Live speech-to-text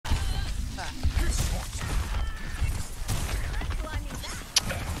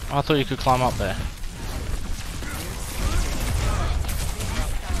I thought you could climb up there.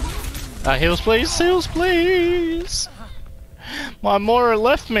 Heals please, heals please! My Moira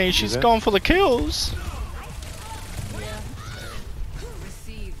left me, she's gone for the kills!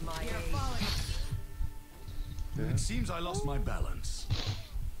 It seems I lost my balance.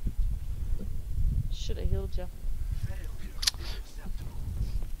 Should have healed you.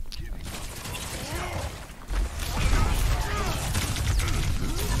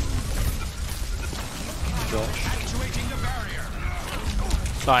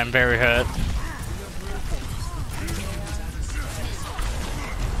 I'm very hurt.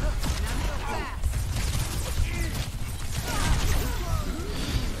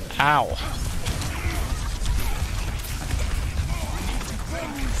 Ow.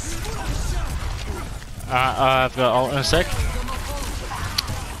 I've got ult in a sec.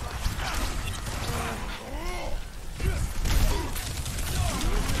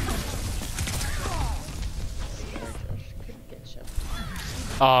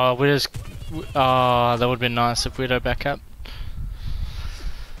 Oh, we just. Oh, that would have been nice if Widow back up.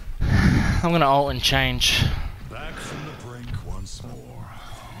 I'm gonna ult and change. Back from the brink once more.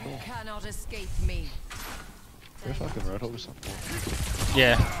 You cannot escape me. They're fucking red or something.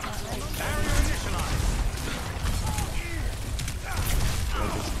 Yeah.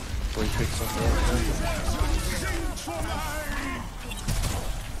 Three picks on there.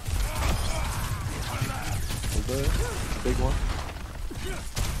 Big one.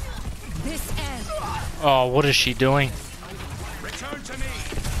 This ends. Oh, what is she doing? Return to me.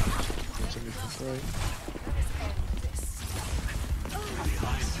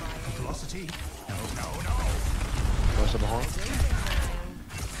 Velocity. No. Where's the behind?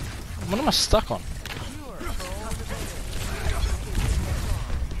 What am I stuck on?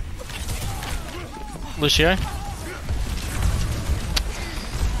 Lucio?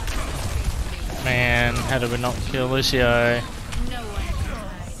 Man, how did we not kill Lucio?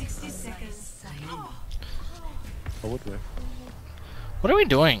 Oh, would we? What are we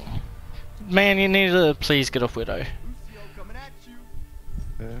doing? Man, you need to please get off Widow.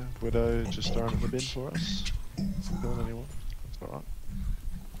 Yeah, Widow just throwing in the bin for us. Isn't doing anyone. That's alright.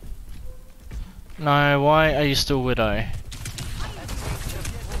 No, why are you still Widow?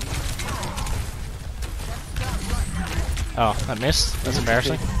 Oh, that missed. That's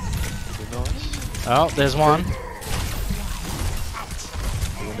embarrassing. Nice. Oh, there's one.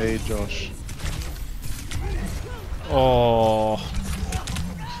 We need Josh. Oh.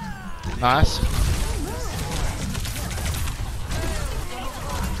 Nice.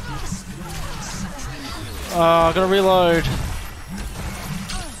 Oh, I gotta reload.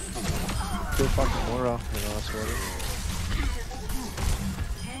 Good fucking Moira. Yeah, that's what it is.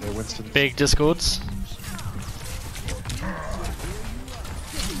 Yeah, Winston. Big discords.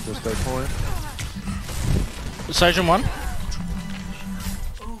 Just go point. Sojourn one.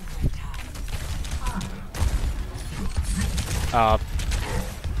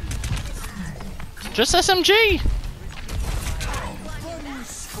 Just SMG.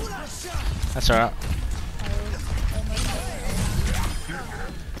 That's alright.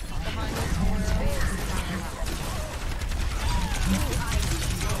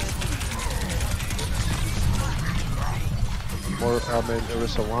 More, I mean,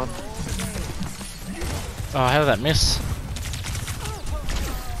 Orisa 1. Oh, how did that miss?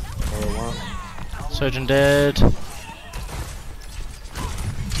 Moira 1. Surgeon dead.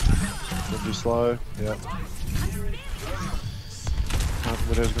 Too slow. Yep.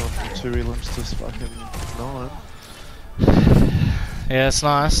 Widow's gone from 2 elims to fucking 9. Yeah, it's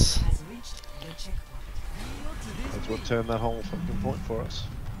nice. That's what turned that whole fucking point for us.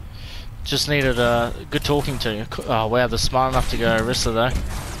 Just needed a good talking to. Oh wow, they're smart enough to go Orisa though.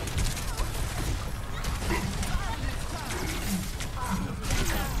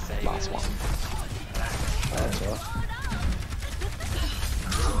 Last one. Oh, that's alright.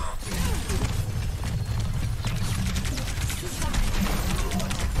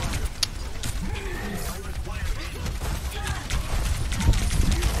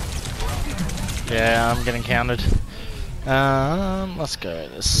 Yeah, I'm getting counted. Let's go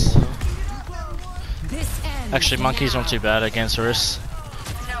this. Actually, Monkey's not too bad against Oris.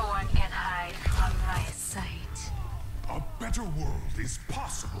 No one can hide from my sight. A better world is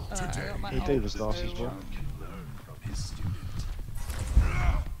possible today. He did was nice as well.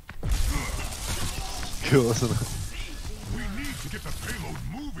 Cool, isn't it? We need to get the payload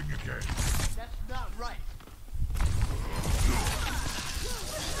moving again. That's not right.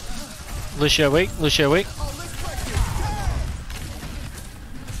 Lucio weak, Lucio weak.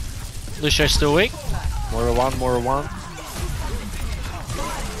 Lucio still weak. Moira 1, Moira 1.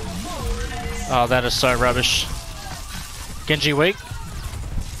 Oh, that is so rubbish. Genji weak.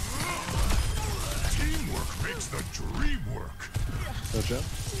 Teamwork makes the dream work. Go jump.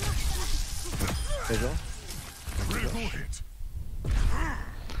 There you go. Critical hit.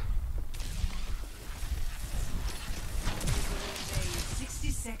 60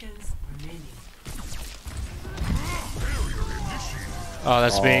 seconds remaining. Oh,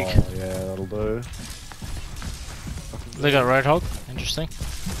 that's big. Oh, yeah, that'll do. They got Roadhog. Interesting.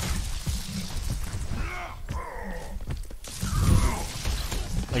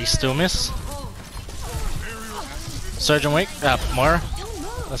 Oh, you still miss? Surgeon weak. Moira.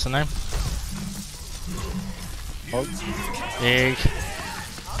 That's the name. Hog. Big.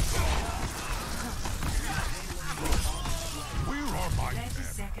 Where are my 30 men?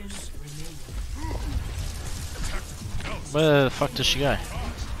 seconds remaining. Where the fuck does she go? A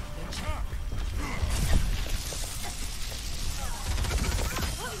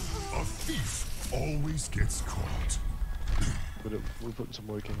thief always gets caught. We're putting some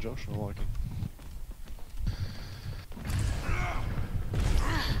work in, Josh. I like it.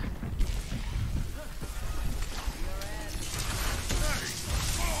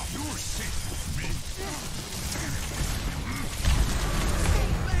 You're safe with me.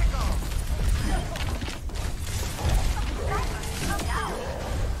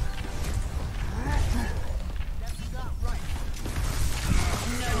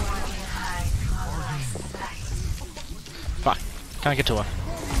 Fuck. Can't get to her.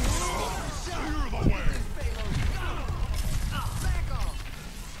 Clear the way.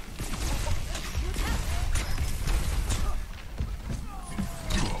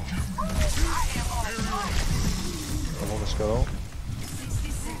 I want to go. 60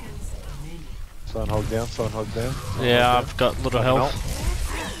 seconds remaining. Sign hog down, sign hog down. Yeah, I've got little health.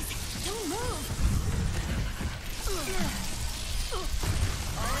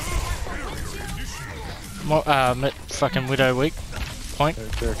 Fucking Widow weak. Point. Okay,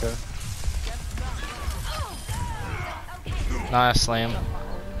 Jericho. Nice slam.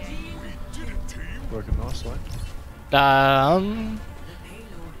 Working nicely.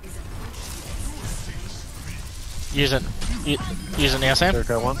 Use it. Use it now, Sam.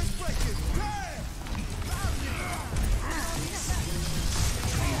 Jericho one.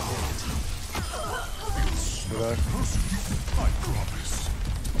 Widow.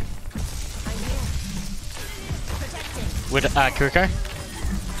 With Kuriko.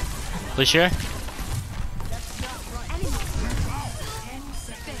 Lucio. 10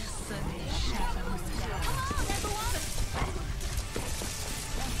 seconds.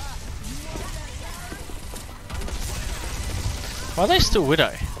 Why are they still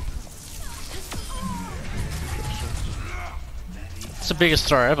Widow? It's the biggest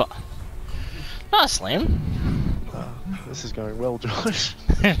throw ever. Nice slam. This is going well, Josh.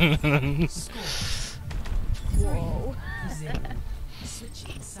 Whoa.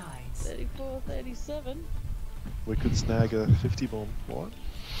 Switching sides. 34, 37. We could snag a 50 bomb. What?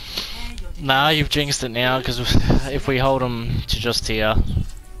 Nah, you've jinxed it now because if we hold them to just here.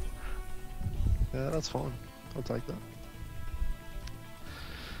 Yeah, that's fine. I'll take that.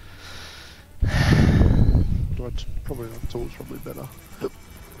 Probably not tools, probably better.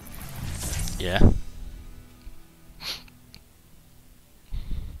 Yeah.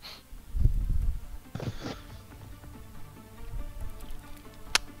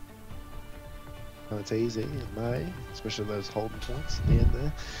 And it's easy in May, especially those holding points at the end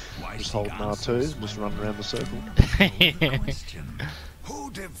there. Just holding R2, just run around the circle.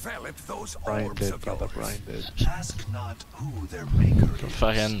 Who developed those Brain orbs dead, of brother, yours? brain dead. Ask not who their maker is.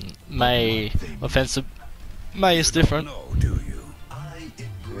 Fucking May offensive. May is different. No, do you? I Yeah,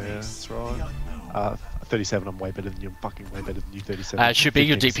 that's right. 37, I'm way better than you. I'm fucking way better than you, 37. It should be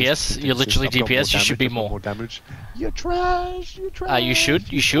your 15 DPS. assists, You're literally I've got more DPS. You should be damage, I've got more. more damage. You're trash, you're trash. You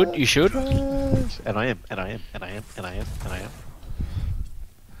should. You should. You should. Trash. And I am, and I am, and I am, and I am, and I am.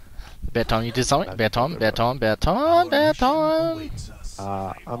 Bad time you did something. Bad time. Bad time. Bad time. Bad time.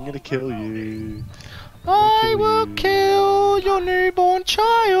 I'm gonna kill you. I will kill your newborn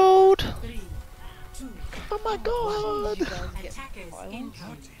child. 3, 2, Oh my god! You guys get attackers violent.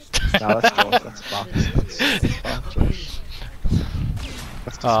 incoming. No, that's Josh, that's fucked. That's fucked, Josh.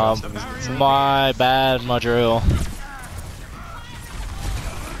 That's disgusting, isn't it, Sam? My bad, my drill.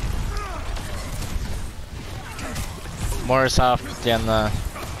 Morris half down the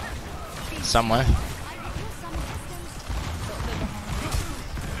somewhere.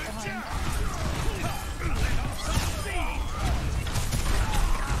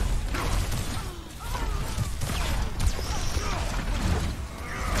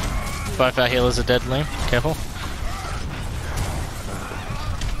 Both our healers are dead, Liam. Careful.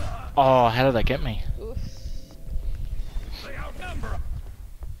 Oh, how did they get me? Oof.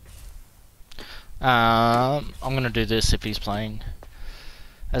 I'm gonna do this if he's playing.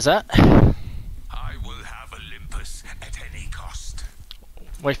 Is that? I will have Olympus at any cost.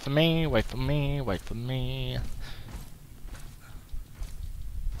 Wait for me, wait for me, wait for me.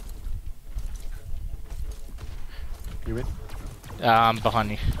 You in?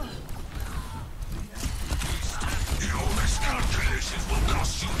 Behind you. Your miscalculations will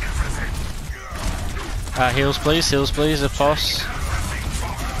cost you everything. Heals please, if boss.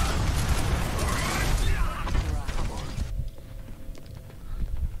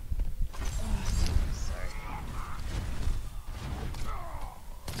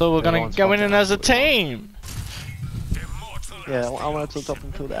 Thought we were gonna Everyone's go in fucking as a absolutely team. Yeah, I wanted to top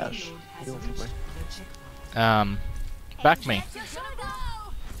and kill Dash. What do you want from me? Back me.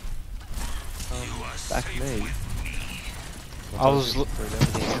 Back me. I was.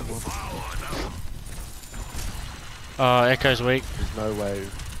 Echo's weak. There's no way.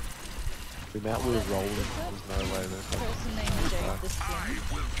 The amount we were rolling, there's no way there's no. Person named Jake this skin.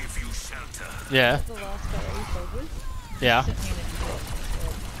 Will give you shelter. Yeah, The last guy that we played with. yeah. Sent me an invite.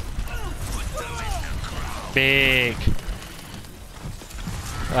 Big.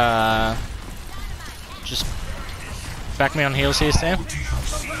 Just back me on heals here, Sam.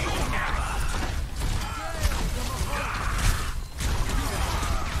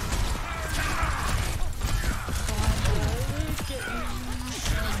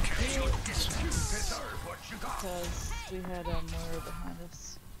 Because we had Moira behind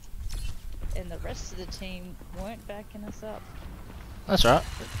us. And the rest of the team weren't backing us up. That's right.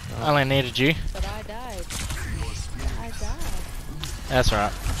 I only needed you. But I died. I died. That's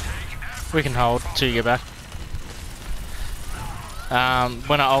right. We can hold till you get back.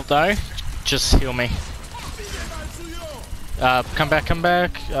 When I ult though, just heal me. Come back, come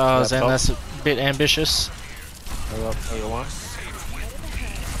back. Oh, Zen, that's a bit ambitious. Hurry up, everyone.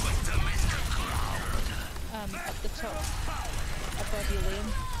 Up the top. Above you, Liam.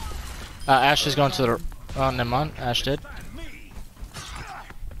 Ash is going to the. Oh, never mind. Ash did.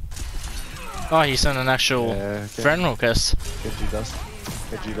 Oh, he sent an actual Yeah, okay. friend request. Genji does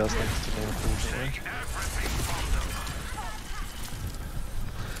thanks to me,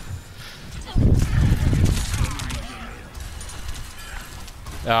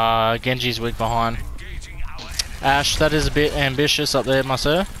 unfortunately. Genji's weak behind. Ash, that is a bit ambitious up there, my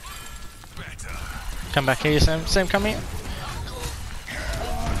sir. Come back here, Sam. Sam, come here.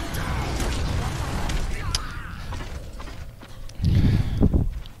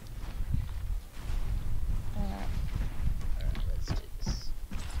 Let's do this.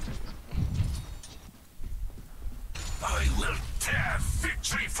 I will tear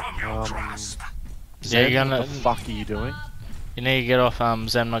victory from your grasp. Yeah, you're gonna. What the fuck are you doing? You need to get off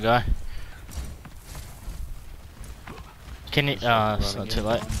Zen, my guy. Can you? It's not too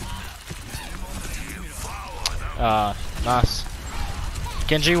late. Nice.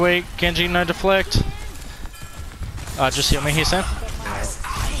 Genji weak. Genji no deflect. Just heal me here, Sam.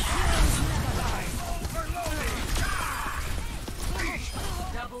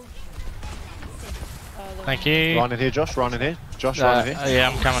 Thank you. Run in here, Josh. Run in here. Josh, run in here. Yeah,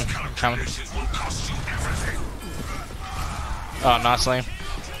 I'm coming. I'm coming. Oh, nice, Liam.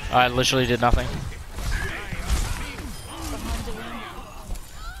 I literally did nothing.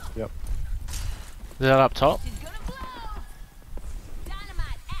 Yep. Is that up top?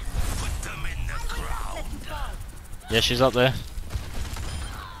 Yeah, she's up there.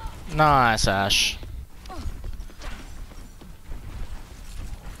 Nice, Ash.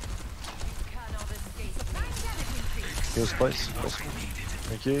 Heals, please. Awesome.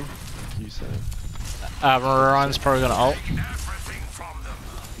 Thank you. Thank you, Sam. Ryan's probably gonna ult.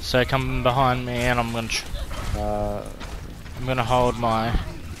 So come behind me, and I'm gonna hold my.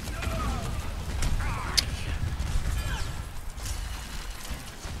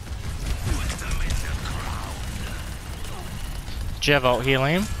 Do you have ult here,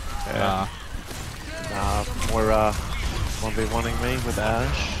 Liam? Yeah. Nah, Moira 1v1ing me with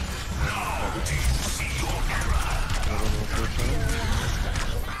Ash.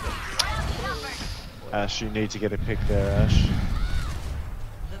 Ash, you need to get a pick there, Ash.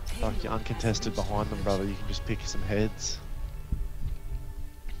 Like, you're uncontested behind them, brother. You can just pick some heads.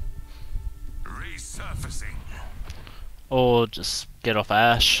 Resurfacing. Or just get off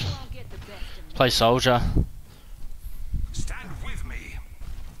Ash. Play soldier. Stand with me.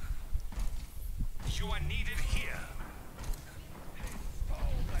 You are needed here.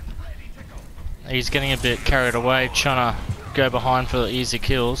 He's getting a bit carried away, trying to go behind for the easy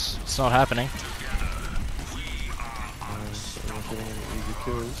kills. It's not happening. So we're not getting any easy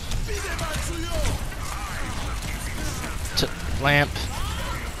kills. Lamp.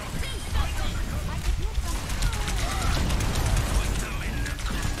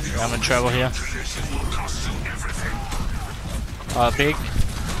 I'm in trouble here. Big.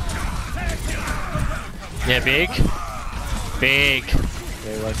 Yeah, big. Big.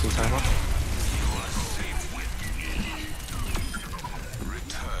 Yeah, right full timer.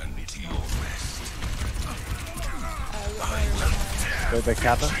 They're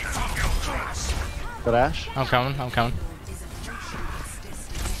capping. Got Ash. I'm coming, I'm coming.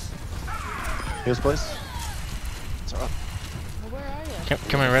 Here's please. It's alright. Well, where are you?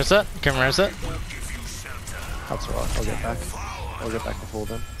 Can we res it? Can we res it? That's alright. I'll get back. I'll get back before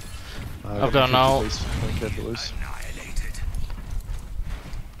then. I've got an ult. Don't care if it loose.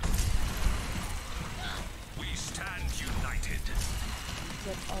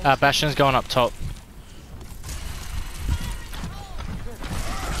 Bastion's going up top.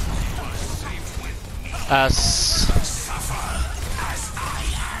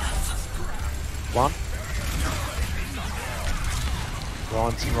 One.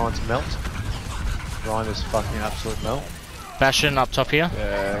 Ryan's melt. Ryan is fucking absolute melt. Bastion up top here.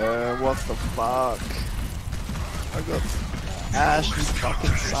 Yeah, what the fuck? I got Ash, you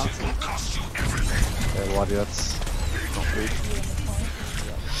fucking suck. Yeah, Waddy, that's not good.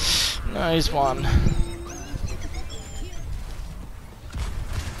 No, he's one.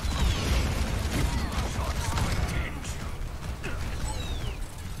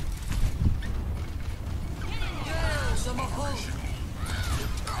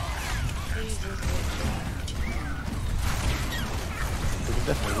 We can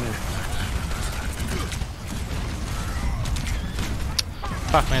definitely win.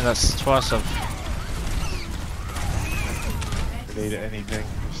 Fuck me, that's twice of. We need anything,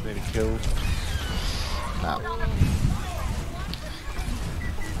 we just need a kill. No.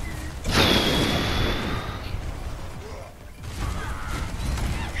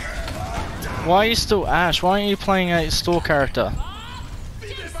 Why are you still Ash? Why aren't you playing a store character?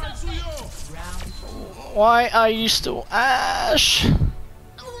 Why are you still Ash?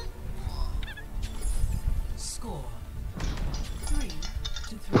 Score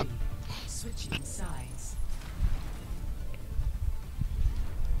 3-3. Switching sides.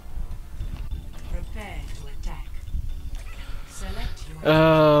 Prepare to attack. Select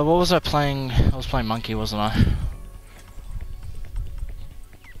your What was I playing? I was playing Monkey, wasn't I?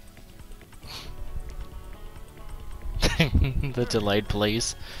 The delayed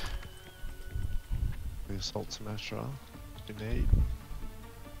please. The assault smasher. You need.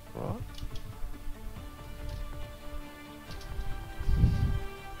 Right?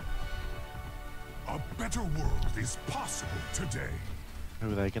 A better world is possible today.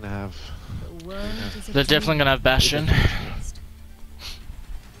 Who are they gonna have? the world is a They're definitely gonna have Bastion.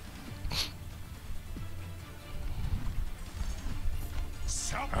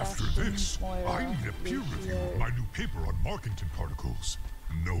 After this, I need a peer review of my new paper on Markington particles.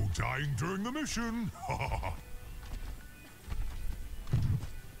 No dying during the mission.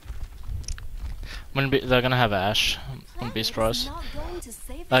 They're gonna have Ash. Wouldn't be surprised.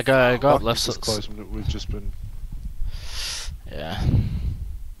 Go up left. This close. We've just been. Yeah.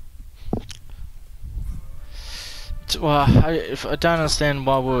 Well, I don't understand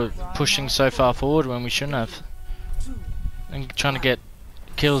why we're pushing so far forward when we shouldn't have. And trying to get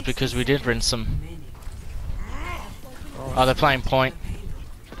kills because we did rinse them. Oh, they're playing point.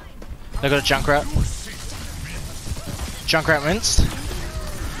 They got a Junkrat. Junkrat rinsed.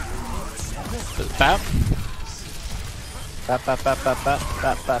 Bap.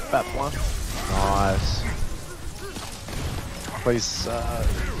 Bap. One. Nice. Please,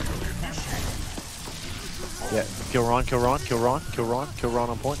 yeah, kill Ryan on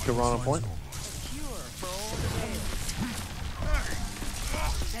point.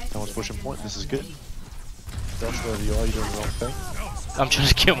 No one's pushing point, this is good. Josh, wherever you are, you're doing the wrong thing. I'm trying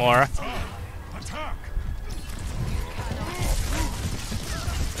to kill Moira.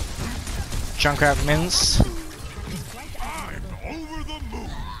 Junkrat minced.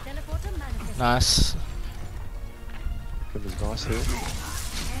 Nice. That was nice here.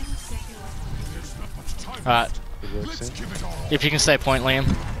 Alright. Good work, Sim. If you can stay point, Liam.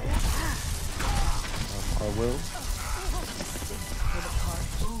 I will.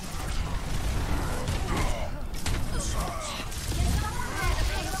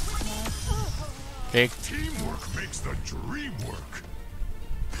 Big. Teamwork makes the dream work.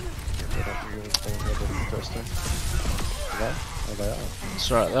 Oh, they are. That's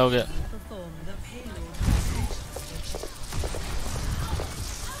right, they'll get. perform the payload.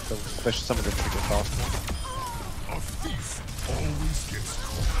 Especially some of them should get faster. A thief always gets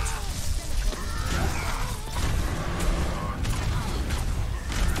caught.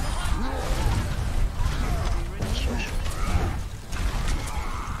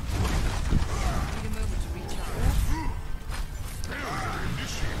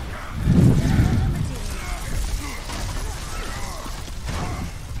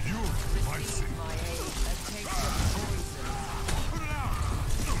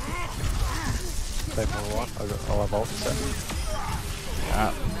 Stay for a while. I'll have ult set.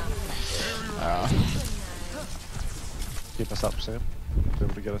 Keep us up, Sam. Be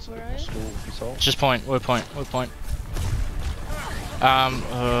able to get us a bit more school with your soul. Just point. We're point.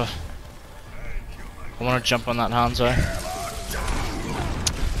 I want to jump on that Hanzo.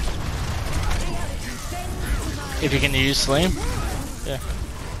 If you can use Slim. Yeah.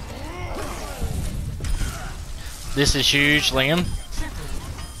 This is huge, Liam.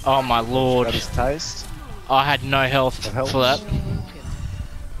 Oh my lord. That is taste. I had no health That helps. for that.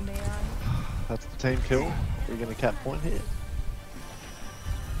 That's the team kill. We're gonna cap point here.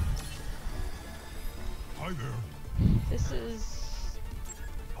 Hi there. This is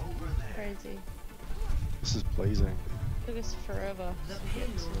crazy. This is pleasing. Took us forever to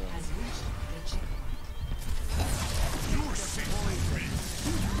get to it.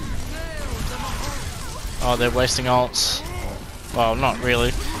 Oh, they're wasting ults. Well, not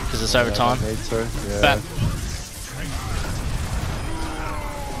really, because it's overtime. Need to. Yeah. But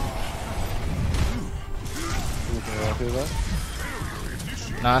Looking right here though.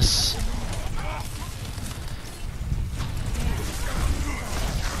 nice.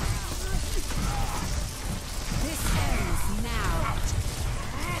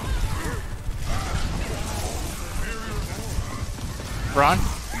 Run.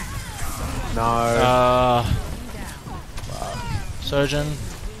 No. Surgeon.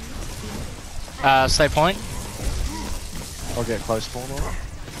 Stay point. I'll get close spawn on it.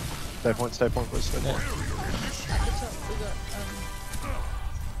 Stay point, please, stay point.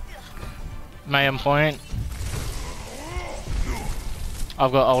 Mayhem point.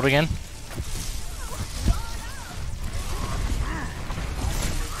 I've got ult again.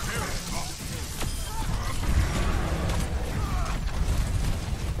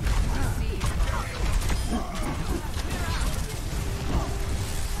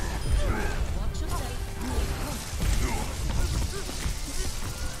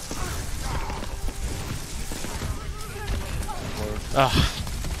 Ugh.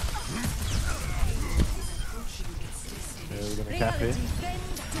 Yeah, we're gonna cap here.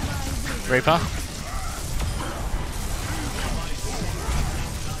 Reaper.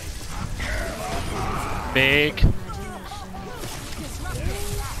 Big.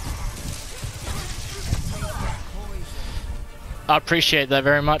 I appreciate that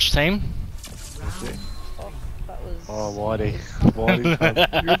very much, team. Okay. Oh, that was. Oh, Whitey. Whitey, man.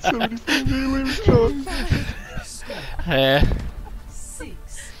 You got 74 melee charge. Yeah. 6.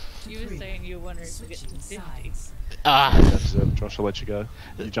 You were saying you were wondering if we get to 50. Ah. That's it. Josh, I'll let you go.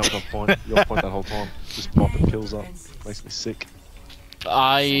 You jumped off point. You're off point that whole time. Just popping kills up. Makes me sick.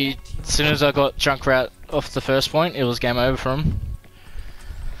 As soon as I got Junkrat off the first point, it was game over for him.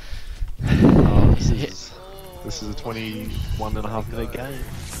 Oh, this is a 21.5 minute game.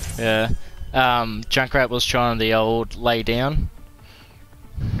 Yeah. Junkrat was trying the old lay down.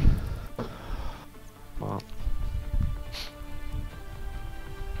 Wow.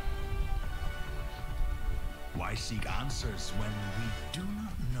 Why seek answers when we do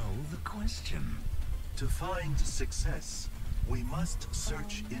not know the question? To find success, we must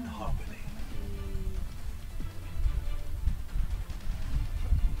search in harmony.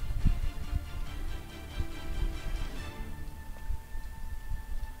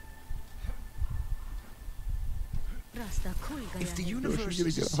 If the Josh, universe you're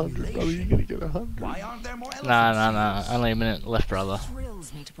is gonna get a 100, brother. You're gonna get 100. why aren't there more Nah, elephants? only a minute left, brother.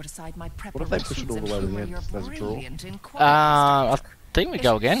 Thrills me to put aside my What if they push it all the way to the end? There's a draw. I think we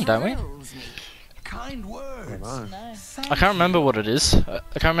go again, don't we? Kind I words. don't know. No. I can't remember what it is. I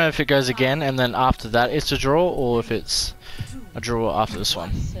can't remember if it goes again and then after that it's a draw, or if it's a draw after this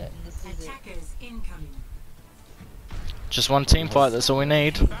one. Certain this is it. Attackers incoming. Just one team fight, that's all we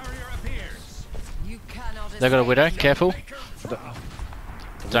need. They got a Widow, careful.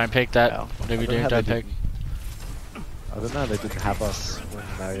 Don't pick that. Whatever you do, don't pick. I don't know, they didn't have us when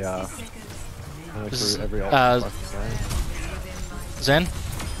they This threw every is, option. Zen.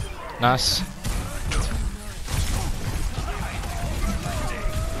 Nice.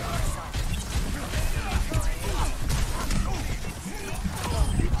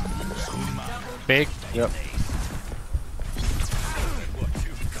 Big. Yep.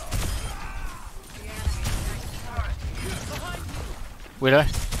 Widow.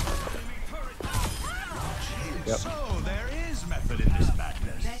 Yep. So there is method in this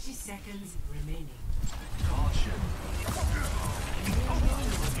madness. 30 seconds remaining.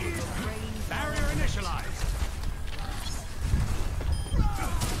 Barrier initialized.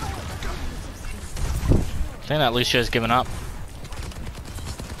 I think that Lucio's given up.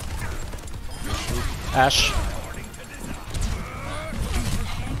 Ash.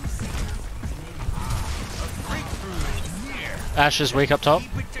 Ash is weak up top.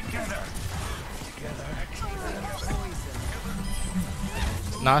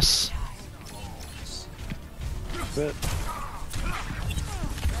 Nice. Bit.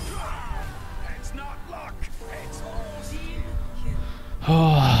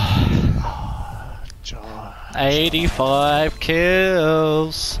 John. 85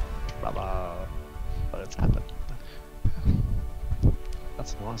 kills. Bravo. But it's happened.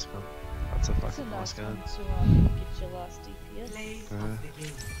 That's a nice gun. That's a It's a fucking nice nice gun. one to get your last DPS. Play of the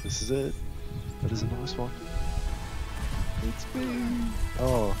game. This is it. That is a nice one. It's me.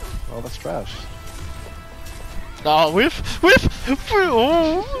 Oh, well that's trash. Oh, whiff!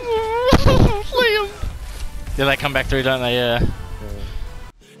 Oh, Liam! Yeah, they come back through, don't they? Yeah.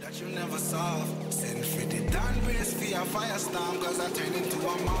 That you never solve. Send for the down brace for your firestorm, cause I turn into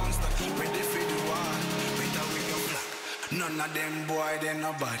a monster. Ready for the war. Better with your flag. None of them boy, they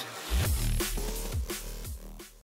no bad.